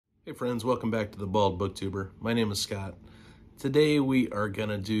Hey friends, welcome back to the Bald Booktuber. My name is Scott. Today we are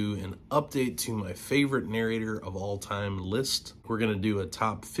gonna do an update to my favorite narrator of all time list. We're gonna do a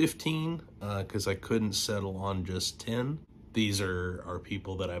top 15 because I couldn't settle on just 10. These are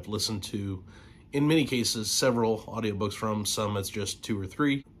people that I've listened to, in many cases, several audiobooks from. Some it's just 2 or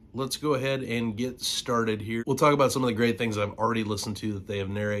 3. Let's go ahead and get started here. We'll talk about some of the great things I've already listened to that they have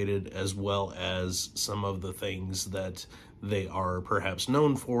narrated, as well as some of the things that they are perhaps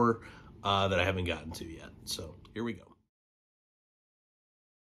known for that I haven't gotten to yet. So here we go.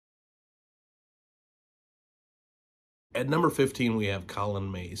 At number 15, we have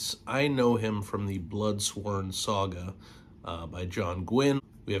Colin Mace. I know him from the Bloodsworn Saga by John Gwynne.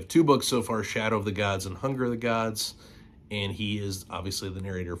 We have 2 books so far, Shadow of the Gods and Hunger of the Gods, and he is obviously the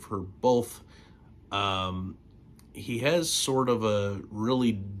narrator for both. He has sort of a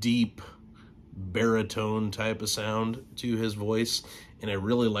really deep baritone type of sound to his voice, and I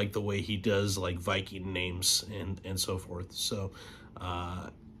really like the way he does like Viking names and so forth. So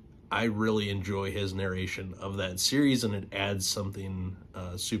I really enjoy his narration of that series, and it adds something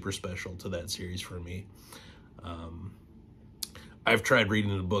super special to that series for me. I've tried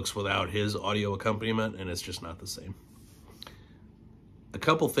reading the books without his audio accompaniment, and it's just not the same. A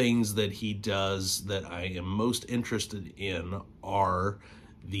couple things that he does that I am most interested in are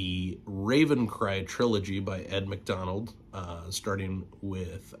the Ravencry trilogy by Ed McDonald, starting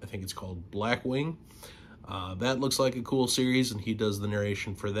with, I think it's called Blackwing. That looks like a cool series, and he does the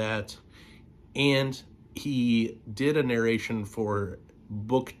narration for that. And he did a narration for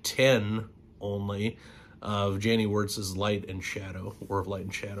book 10 only of Janie Wirtz's Light and Shadow, War of Light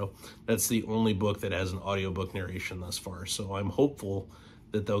and Shadow. That's the only book that has an audiobook narration thus far. So I'm hopeful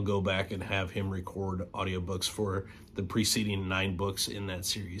that they'll go back and have him record audiobooks for the preceding 9 books in that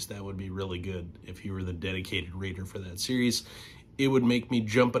series. That would be really good if he were the dedicated reader for that series. It would make me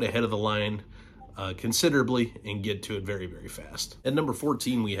jump it ahead of the line considerably and get to it very, very fast. At number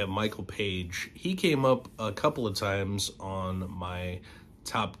 14, we have Michael Page. He came up a couple of times on my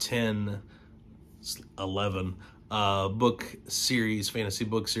top 10, 11 book series, fantasy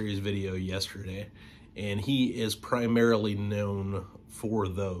book series video yesterday, and he is primarily known for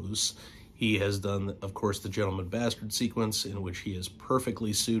those. He has done, of course, the Gentleman Bastard sequence, in which he is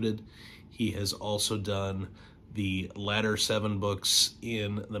perfectly suited. He has also done the latter 7 books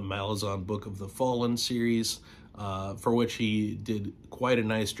in the Malazan Book of the Fallen series, for which he did quite a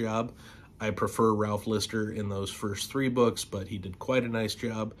nice job. I prefer Ralph Lister in those first 3 books, but he did quite a nice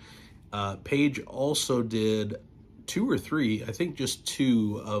job. Page also did 2 or 3, I think just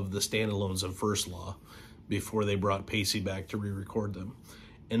 2 of the standalones of First Law before they brought Pacey back to re-record them.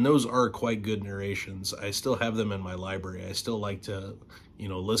 And those are quite good narrations. I still have them in my library. I still like to,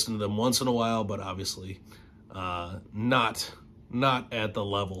 listen to them once in a while, but obviously not at the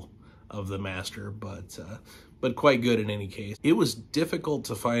level of the master, but quite good in any case. It was difficult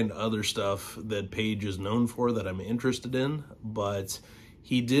to find other stuff that Page is known for that I'm interested in, but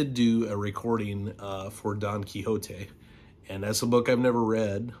he did do a recording for Don Quixote, and that's a book I've never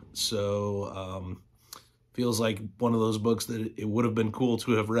read, so feels like one of those books that it would have been cool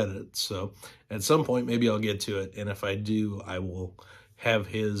to have read it. So at some point, maybe I'll get to it, and if I do, I will have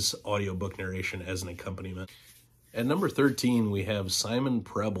his audiobook narration as an accompaniment. At number 13, we have Simon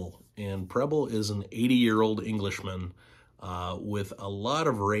Preble, and Preble is an 80-year-old Englishman with a lot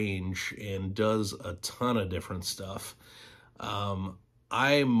of range and does a ton of different stuff.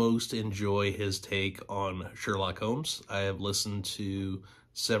 I most enjoy his take on Sherlock Holmes. I have listened to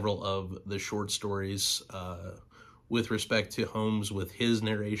several of the short stories with respect to Holmes with his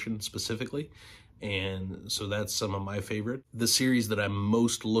narration specifically, and so that's some of my favorite. The series that I'm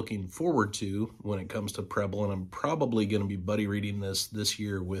most looking forward to when it comes to Preble, and I'm probably going to be buddy reading this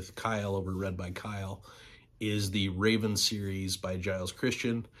year with Kyle over Read by Kyle, is the Raven series by Giles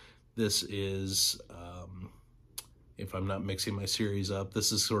Christian. This is, if I'm not mixing my series up,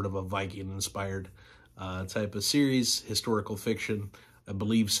 this is sort of a Viking-inspired type of series, historical fiction, I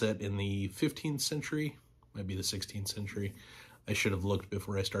believe set in the 15th century, might be the 16th century. I should have looked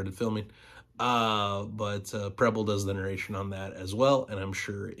before I started filming. But Preble does the narration on that as well, and I'm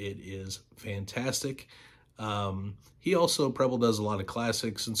sure it is fantastic. Preble does a lot of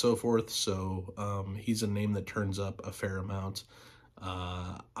classics and so forth, so he's a name that turns up a fair amount.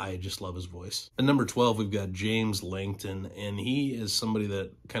 I just love his voice. At number 12, we've got James Langton, and he is somebody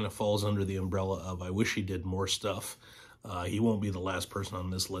that kind of falls under the umbrella of I wish he did more stuff. He won't be the last person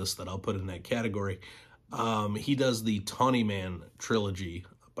on this list that I'll put in that category. He does the Tawny Man trilogy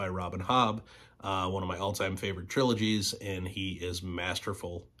by Robin Hobb, one of my all-time favorite trilogies, and he is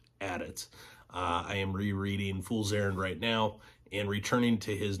masterful at it. I am rereading Fool's Errand right now, and returning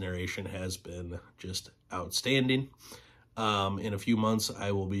to his narration has been just outstanding. In a few months,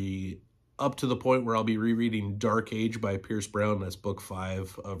 I will be up to the point where I'll be rereading Dark Age by Pierce Brown. That's book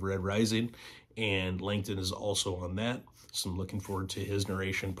 5 of Red Rising, and Langton is also on that. So I'm looking forward to his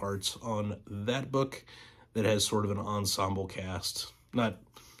narration parts on that book that has sort of an ensemble cast. Not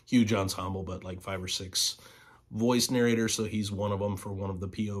huge ensemble, but like 5 or 6 voice narrators, so he's one of them for one of the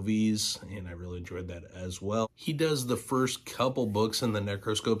POVs, and I really enjoyed that as well. He does the first couple books in the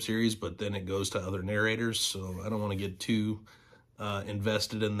Necroscope series, but then it goes to other narrators, so I don't want to get too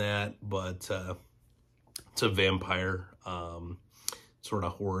invested in that, but it's a vampire sort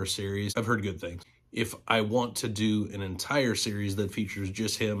of horror series. I've heard good things. If I want to do an entire series that features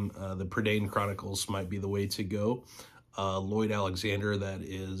just him, the Prydain Chronicles might be the way to go. Lloyd Alexander, that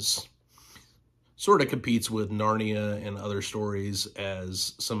is sort of competes with Narnia and other stories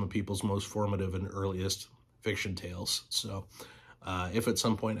as some of people's most formative and earliest fiction tales. So if at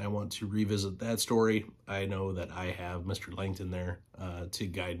some point I want to revisit that story, I know that I have Mr. Langton there to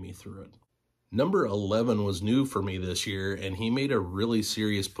guide me through it. Number 11 was new for me this year, and he made a really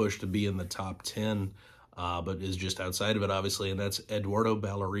serious push to be in the top 10, but is just outside of it, obviously, and that's Edoardo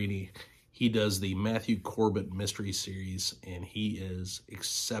Ballerini. He does the Matthew Corbett mystery series, and he is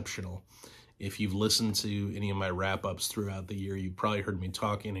exceptional. If you've listened to any of my wrap-ups throughout the year, you've probably heard me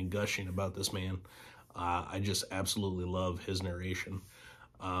talking and gushing about this man. I just absolutely love his narration.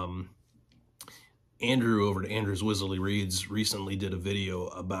 Andrew over at Andrew's Wizardly Reads recently did a video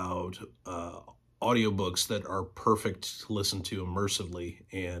about audiobooks that are perfect to listen to immersively,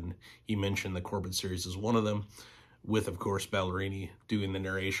 and he mentioned the Corbett series as one of them, with, of course, Ballerini doing the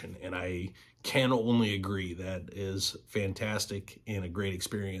narration, and I can only agree. That is fantastic and a great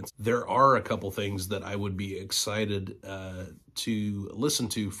experience. There are a couple things that I would be excited to listen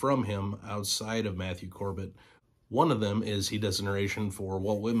to from him outside of Matthew Corbett. One of them is he does a narration for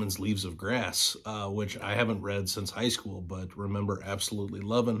Walt Whitman's Leaves of Grass, which I haven't read since high school, but remember absolutely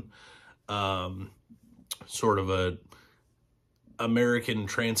loving. Sort of a American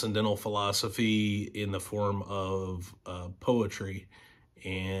transcendental philosophy in the form of poetry.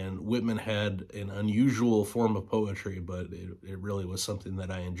 And Whitman had an unusual form of poetry, but it really was something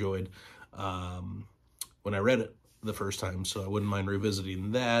that I enjoyed when I read it the first time, so I wouldn't mind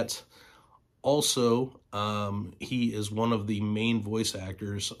revisiting that. Also, he is one of the main voice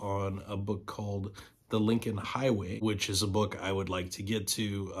actors on a book called The Lincoln Highway, which is a book I would like to get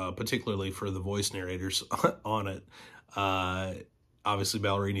to, particularly for the voice narrators on it. Obviously,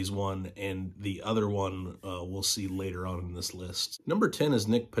 Ballerini's one, and the other one we'll see later on in this list. Number 10 is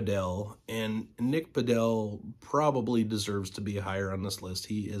Nick Podell, and Nick Podell probably deserves to be higher on this list.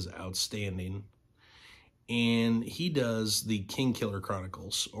 He is outstanding, and he does the Kingkiller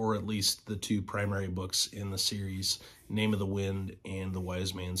Chronicles, or at least the 2 primary books in the series, Name of the Wind and The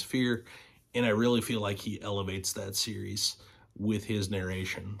Wise Man's Fear, and I really feel like he elevates that series with his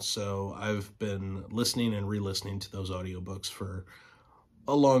narration. So I've been listening and re-listening to those audiobooks for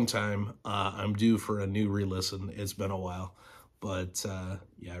a long time. I'm due for a new re-listen. It's been a while, but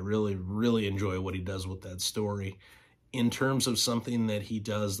yeah, I really enjoy what he does with that story. In terms of something that he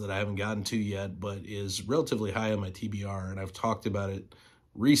does that I haven't gotten to yet, but is relatively high on my TBR, and I've talked about it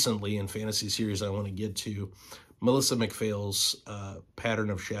recently in fantasy series I want to get to, Melissa McPhail's Pattern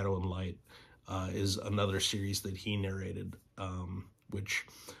of Shadow and Light is another series that he narrated, which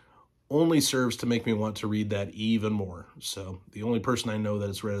only serves to make me want to read that even more. So the only person I know that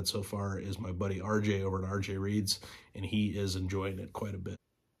has read it so far is my buddy RJ over at RJ Reads, and he is enjoying it quite a bit.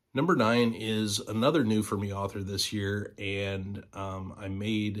 Number 9 is another new for me author this year, and I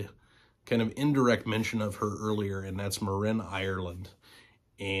made kind of indirect mention of her earlier, and that's Marin Ireland.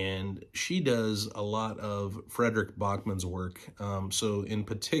 And she does a lot of Frederick Bachman's work. So in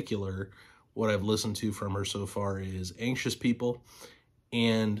particular, what I've listened to from her so far is Anxious People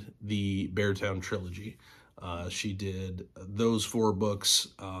and the Beartown Trilogy. She did those 4 books,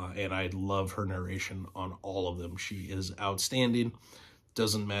 and I love her narration on all of them. She is outstanding.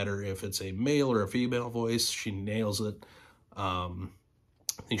 Doesn't matter if it's a male or a female voice, she nails it. I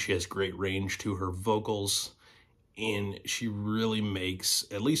think she has great range to her vocals, and she really makes,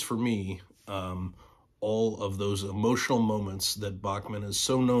 at least for me, all of those emotional moments that Bachman is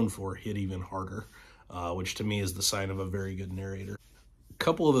so known for hit even harder, which to me is the sign of a very good narrator. A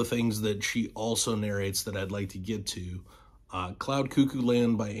couple of the things that she also narrates that I'd like to get to. Cloud Cuckoo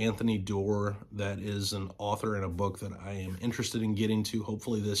Land by Anthony Doerr. That is an author and a book that I am interested in getting to,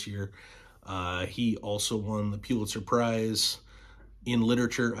 hopefully this year. He also won the Pulitzer Prize in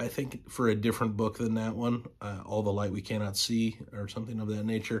literature, I think, for a different book than that one, All the Light We Cannot See, or something of that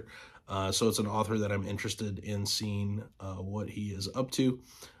nature. So it's an author that I'm interested in seeing what he is up to.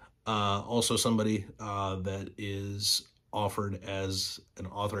 Also somebody that is offered as an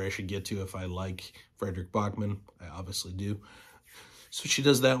author I should get to if I like Frederick Bachman. I obviously do. So she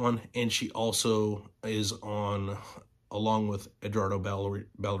does that one, and she also is on, along with Eduardo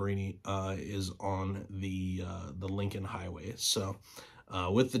Ballerini, is on the Lincoln Highway. So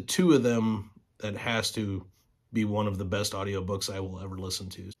with the two of them, that has to be one of the best audiobooks I will ever listen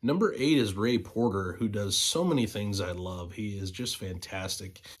to. Number 8 is Ray Porter, who does so many things I love. He is just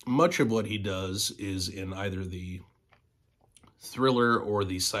fantastic. Much of what he does is in either the thriller or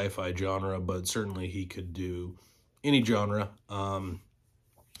the sci-fi genre, but certainly he could do any genre.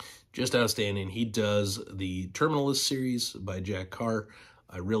 Just outstanding. He does the Terminalist series by Jack Carr.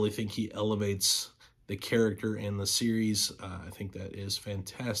 I really think he elevates the character and the series. I think that is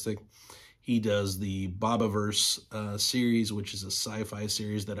fantastic. He does the Bobaverse series, which is a sci-fi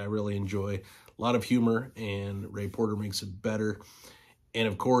series that I really enjoy. A lot of humor, and Ray Porter makes it better. And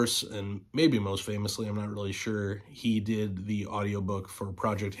of course, and maybe most famously, I'm not really sure, he did the audiobook for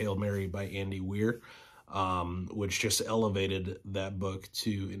Project Hail Mary by Andy Weir, which just elevated that book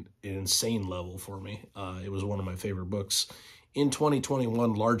to an insane level for me. It was one of my favorite books in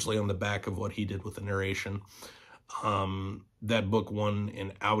 2021, largely on the back of what he did with the narration. That book won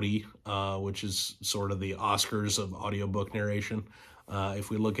an Audi, which is sort of the Oscars of audiobook narration, if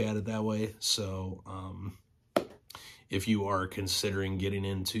we look at it that way. So if you are considering getting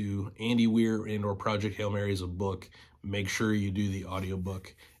into Andy Weir and or Project Hail Mary as a book, make sure you do the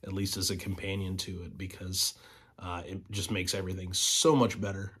audiobook, at least as a companion to it, because it just makes everything so much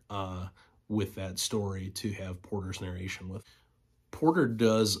better with that story to have Porter's narration with. Porter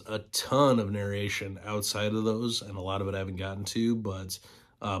does a ton of narration outside of those, and a lot of it I haven't gotten to, but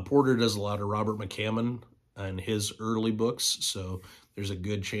Porter does a lot of Robert McCammon and his early books, so there's a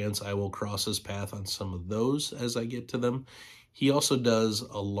good chance I will cross his path on some of those as I get to them. He also does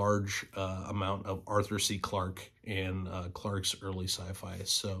a large amount of Arthur C. Clarke and Clarke's early sci-fi,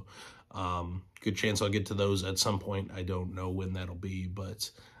 so good chance I'll get to those at some point. I don't know when that'll be,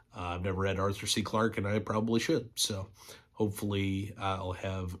 but I've never read Arthur C. Clarke, and I probably should, so hopefully I'll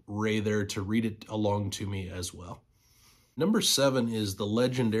have Ray there to read it along to me as well. Number 7 is the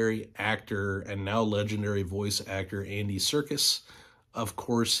legendary actor and now legendary voice actor Andy Serkis. Of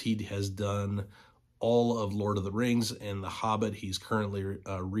course, he has done all of Lord of the Rings and The Hobbit. He's currently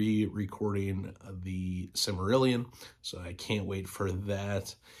re-recording the Silmarillion, so I can't wait for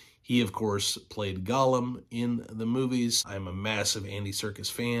that. He, of course, played Gollum in the movies. I'm a massive Andy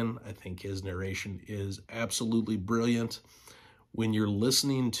Serkis fan. I think his narration is absolutely brilliant. When you're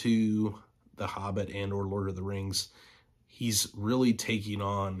listening to The Hobbit and or Lord of the Rings, he's really taking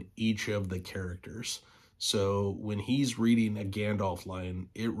on each of the characters. So when he's reading a Gandalf line,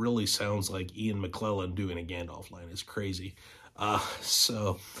 it really sounds like Ian McKellen doing a Gandalf line. It's crazy.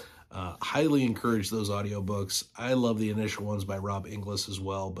 Highly encourage those audiobooks. I love the initial ones by Rob Inglis as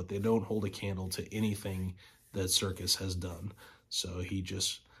well, but they don't hold a candle to anything that Serkis has done. So he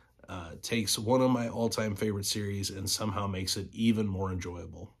just takes one of my all-time favorite series and somehow makes it even more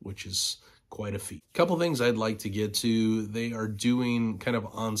enjoyable, which is quite a feat. A couple things I'd like to get to. They are doing kind of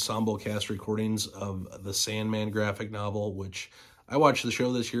ensemble cast recordings of the Sandman graphic novel, which I watched the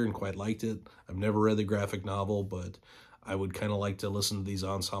show this year and quite liked it. I've never read the graphic novel, but I would kind of like to listen to these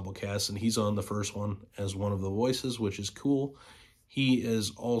ensemble casts, and he's on the first one as one of the voices, which is cool. He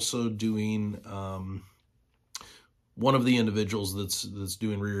is also doing one of the individuals that's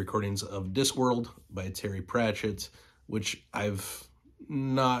doing re-recordings of Discworld by Terry Pratchett, which I've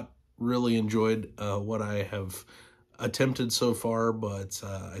not really enjoyed what I have attempted so far, but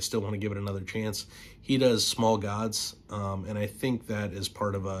I still want to give it another chance. He does Small Gods, and I think that is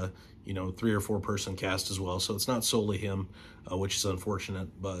part of a 3 or 4 person cast as well, so it's not solely him, which is unfortunate,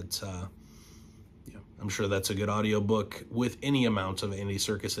 but yeah, I'm sure that's a good audiobook with any amount of Andy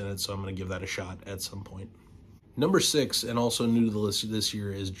Serkis in it, so I'm going to give that a shot at some point. Number 6, and also new to the list this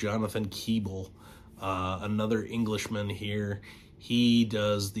year, is Jonathan Keeble, another Englishman here. He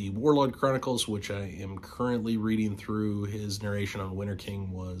does the Warlord Chronicles, which I am currently reading through. His narration on Winter King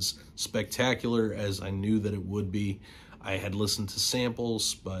was spectacular, as I knew that it would be. I had listened to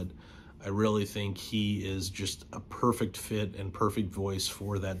samples, but I really think he is just a perfect fit and perfect voice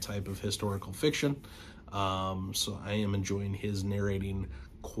for that type of historical fiction. So I am enjoying his narrating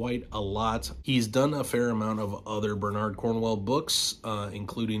quite a lot. He's done a fair amount of other Bernard Cornwell books,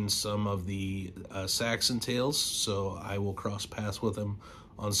 including some of the Saxon Tales, so I will cross paths with him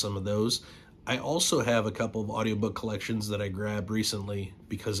on some of those. I also have a couple of audiobook collections that I grabbed recently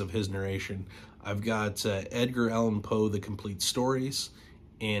because of his narration. I've got Edgar Allan Poe, The Complete Stories,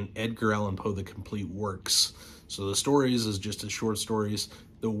 and Edgar Allan Poe, The Complete Works. So the stories is just as short stories.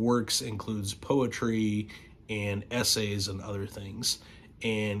 The works includes poetry and essays and other things.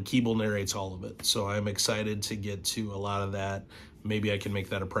 And Keeble narrates all of it. So I'm excited to get to a lot of that. Maybe I can make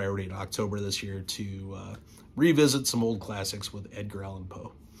that a priority in October this year to revisit some old classics with Edgar Allan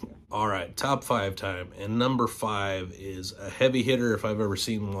Poe. All right, top 5 time. And number 5 is a heavy hitter if I've ever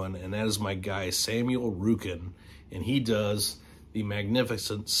seen one, and that is my guy Samuel Rukin. And he does the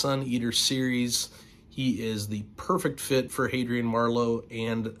magnificent Sun Eater series. He is the perfect fit for Hadrian Marlowe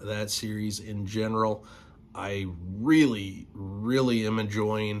and that series in general. I really, really am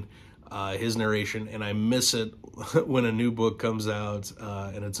enjoying his narration, and I miss it when a new book comes out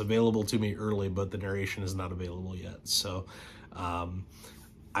and it's available to me early, but the narration is not available yet. So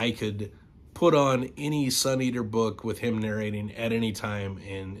I could put on any Sun Eater book with him narrating at any time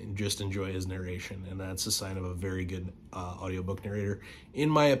and just enjoy his narration, and that's a sign of a very good audiobook narrator, in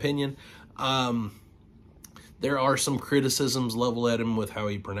my opinion. There are some criticisms leveled at him with how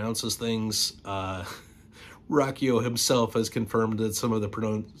he pronounces things. Rocchio himself has confirmed that some of the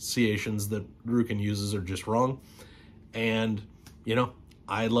pronunciations that Rukin uses are just wrong. And, you know,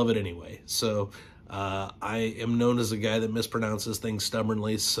 I love it anyway. So I am known as a guy that mispronounces things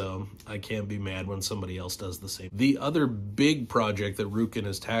stubbornly, so I can't be mad when somebody else does the same. The other big project that Rukin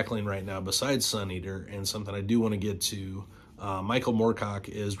is tackling right now, besides Sun Eater, and something I do want to get to, Michael Moorcock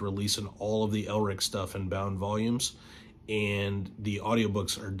is releasing all of the Elric stuff in bound volumes, and the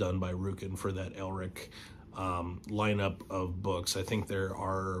audiobooks are done by Rukin for that Elric lineup of books. I think there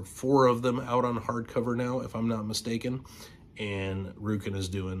are 4 of them out on hardcover now, if I'm not mistaken, and Rukin is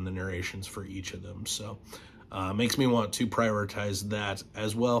doing the narrations for each of them. So makes me want to prioritize that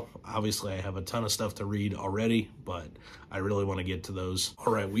as well. Obviously, I have a ton of stuff to read already, but I really want to get to those.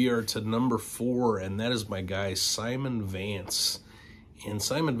 All right, we are to number 4, and that is my guy Simon Vance. And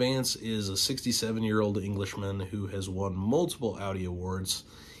Simon Vance is a 67-year-old Englishman who has won multiple Audie Awards.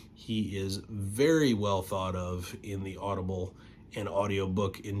 He is very well thought of in the Audible and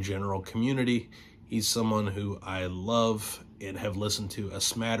audiobook in general community. He's someone who I love and have listened to a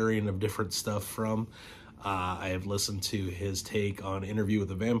smattering of different stuff from. I have listened to his take on Interview with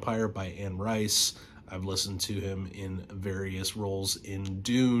the Vampire by Anne Rice. I've listened to him in various roles in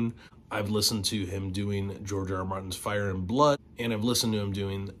Dune. I've listened to him doing George R. R. Martin's Fire and Blood, and I've listened to him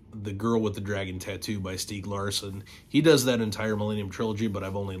doing The Girl with the Dragon Tattoo by Stieg Larsson. He does that entire Millennium Trilogy, but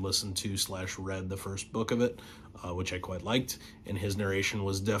I've only listened to / read the first book of it, which I quite liked, and his narration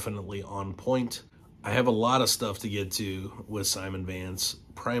was definitely on point. I have a lot of stuff to get to with Simon Vance.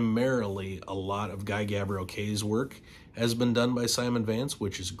 Primarily, a lot of Guy Gabriel Kay's work has been done by Simon Vance,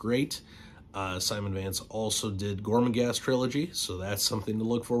 which is great. Simon Vance also did Gormenghast Trilogy, so that's something to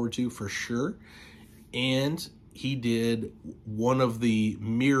look forward to for sure. And he did one of the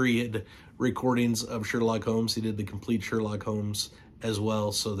myriad recordings of Sherlock Holmes. He did the complete Sherlock Holmes as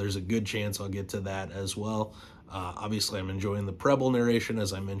well, so there's a good chance I'll get to that as well. Obviously, I'm enjoying the Preble narration,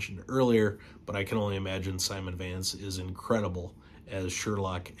 as I mentioned earlier, but I can only imagine Simon Vance is incredible as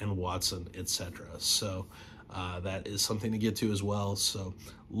Sherlock and Watson, etc. So that is something to get to as well. So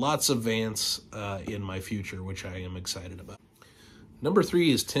lots of Vance in my future, which I am excited about. Number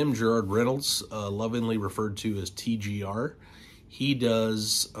 3 is Tim Gerard Reynolds, lovingly referred to as TGR. He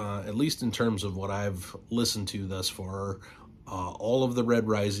does, at least in terms of what I've listened to thus far, all of the Red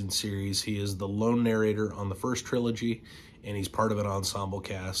Rising series. He is the lone narrator on the first trilogy, and he's part of an ensemble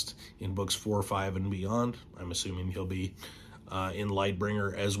cast in books 4, 5, and beyond. I'm assuming he'll be in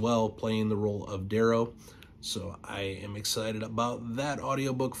Lightbringer as well, playing the role of Darrow. So I am excited about that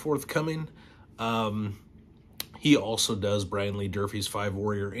audiobook forthcoming. He also does Brian Lee Durfee's 5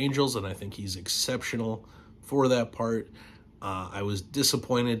 Warrior Angels, and I think he's exceptional for that part. I was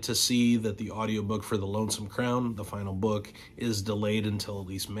disappointed to see that the audiobook for The Lonesome Crown, the final book, is delayed until at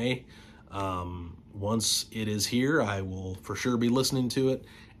least May. Once it is here, I will for sure be listening to it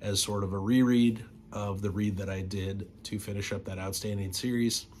as sort of a reread of the read that I did to finish up that outstanding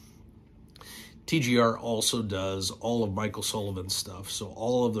series. TGR also does all of Michael Sullivan's stuff, so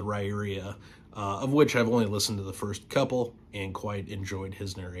all of the Rhaeria, of which I've only listened to the first couple and quite enjoyed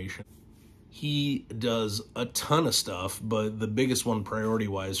his narration. He does a ton of stuff, but the biggest one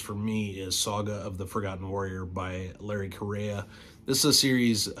priority-wise for me is Saga of the Forgotten Warrior by Larry Correa. This is a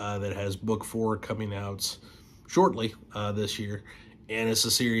series that has book 4 coming out shortly this year, and it's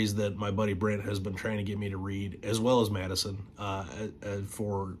a series that my buddy Brent has been trying to get me to read, as well as Madison,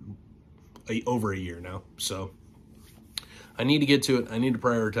 for over a year now. So I need to get to it. I need to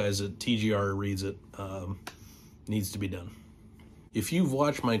prioritize it. TGR reads it. Needs to be done. If you've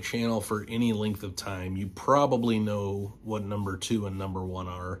watched my channel for any length of time, you probably know what number 2 and number 1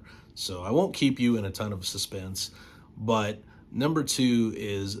 are. So I won't keep you in a ton of suspense, but number 2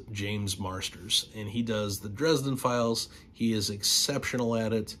 is James Marsters, and he does the Dresden Files. He is exceptional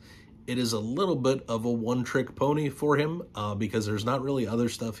at it. It is a little bit of a one-trick pony for him because there's not really other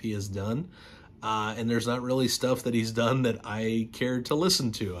stuff he has done. And there's not really stuff that he's done that I care to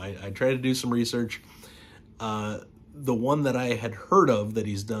listen to. I try to do some research. The one that I had heard of that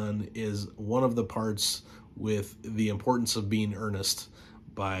he's done is one of the parts with The Importance of Being Earnest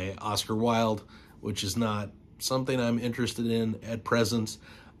by Oscar Wilde, which is not something I'm interested in at present.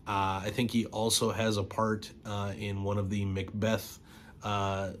 I think he also has a part in one of the Macbeth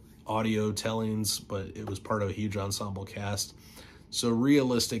audio tellings, but it was part of a huge ensemble cast. So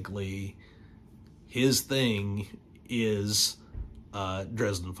realistically, his thing is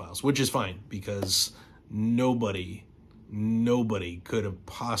Dresden Files, which is fine because nobody could have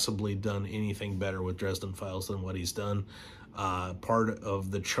possibly done anything better with Dresden Files than what he's done. Part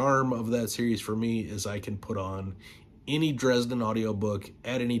of the charm of that series for me is I can put on any Dresden audiobook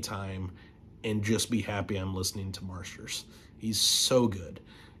at any time and just be happy I'm listening to Marsters. He's so good.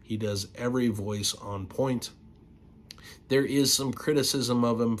 He does every voice on point. There is some criticism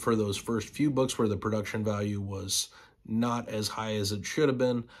of him for those first few books where the production value was not as high as it should have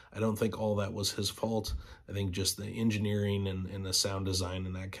been. I don't think all that was his fault. I think just the engineering and the sound design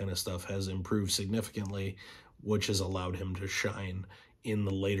and that kind of stuff has improved significantly, which has allowed him to shine in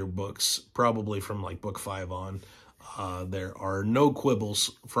the later books, probably from like book 5 on. There are no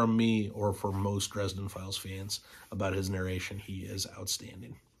quibbles from me or for most Dresden Files fans about his narration. He is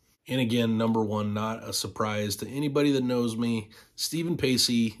outstanding. And again, number 1, not a surprise to anybody that knows me. Stephen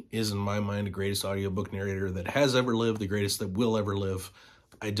Pacey is, in my mind, the greatest audiobook narrator that has ever lived, the greatest that will ever live.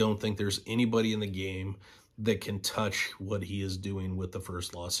 I don't think there's anybody in the game that can touch what he is doing with the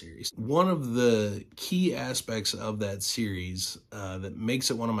First Law series. One of the key aspects of that series that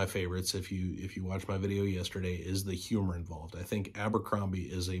makes it one of my favorites, if you watched my video yesterday, is the humor involved. I think Abercrombie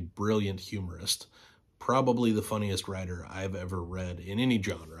is a brilliant humorist, probably the funniest writer I've ever read in any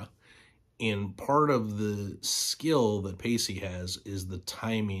genre. And part of the skill that Pacey has is the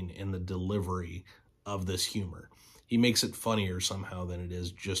timing and the delivery of this humor. He makes it funnier somehow than it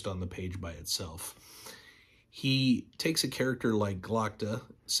is just on the page by itself. He takes a character like Glocta,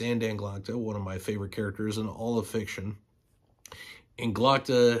 Sandan Glocta, one of my favorite characters in all of fiction. And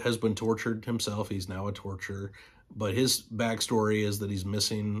Glocta has been tortured himself. He's now a torturer. But his backstory is that he's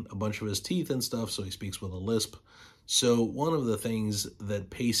missing a bunch of his teeth and stuff, so he speaks with a lisp. So one of the things that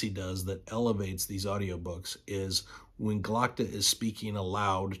Pacey does that elevates these audiobooks is when Glocta is speaking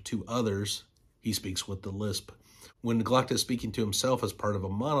aloud to others, he speaks with the lisp. When Glocta is speaking to himself as part of a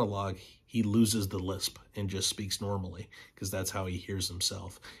monologue, he loses the lisp and just speaks normally because that's how he hears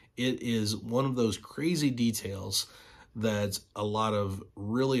himself. It is one of those crazy details that a lot of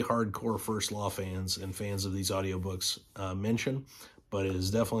really hardcore First Law fans and fans of these audiobooks mention, but it is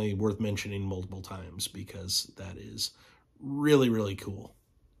definitely worth mentioning multiple times because that is really, really cool.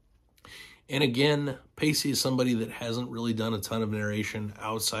 And again, Pacey is somebody that hasn't really done a ton of narration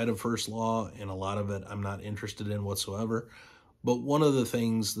outside of First Law, and a lot of it I'm not interested in whatsoever. But one of the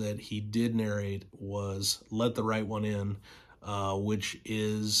things that he did narrate was Let the Right One In, which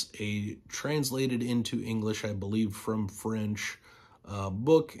is a translated into English, I believe, from French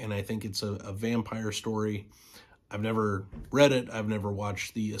book, and I think it's a vampire story. I've never read it. I've never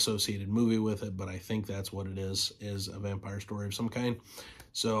watched the associated movie with it, but I think that's what it is a vampire story of some kind.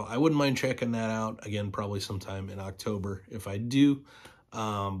 So I wouldn't mind checking that out. Again, probably sometime in October if I do.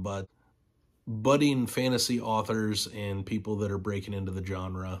 But budding fantasy authors and people that are breaking into the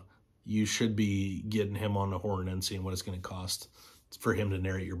genre, you should be getting him on the horn and seeing what it's going to cost for him to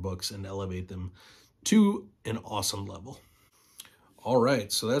narrate your books and elevate them to an awesome level. All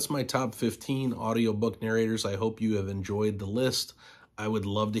right, so that's my top 15 audiobook narrators. I hope you have enjoyed the list. I would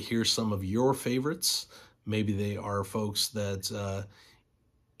love to hear some of your favorites. Maybe they are folks that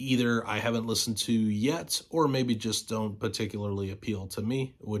either I haven't listened to yet, or maybe just don't particularly appeal to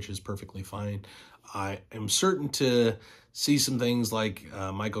me, which is perfectly fine. I am certain to see some things like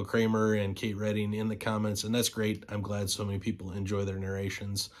Michael Kramer and Kate Redding in the comments, and that's great. I'm glad so many people enjoy their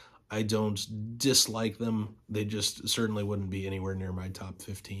narrations. I don't dislike them. They just certainly wouldn't be anywhere near my top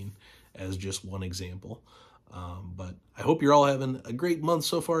 15 as just one example. But I hope you're all having a great month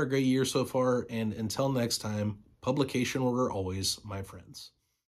so far, a great year so far, and until next time, publication order always, my friends.